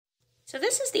So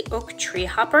this is the oak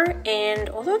treehopper, and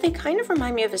although they kind of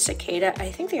remind me of a cicada, I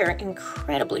think they are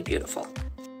incredibly beautiful.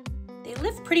 They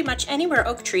live pretty much anywhere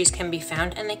oak trees can be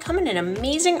found, and they come in an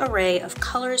amazing array of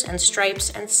colors and stripes,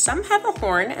 and some have a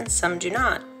horn and some do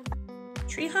not.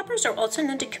 Treehoppers are also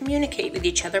known to communicate with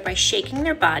each other by shaking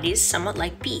their bodies, somewhat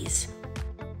like bees.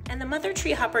 And the mother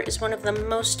treehopper is one of the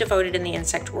most devoted in the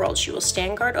insect world. She will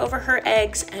stand guard over her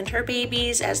eggs and her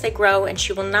babies as they grow, and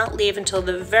she will not leave until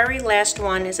the very last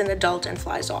one is an adult and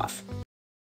flies off.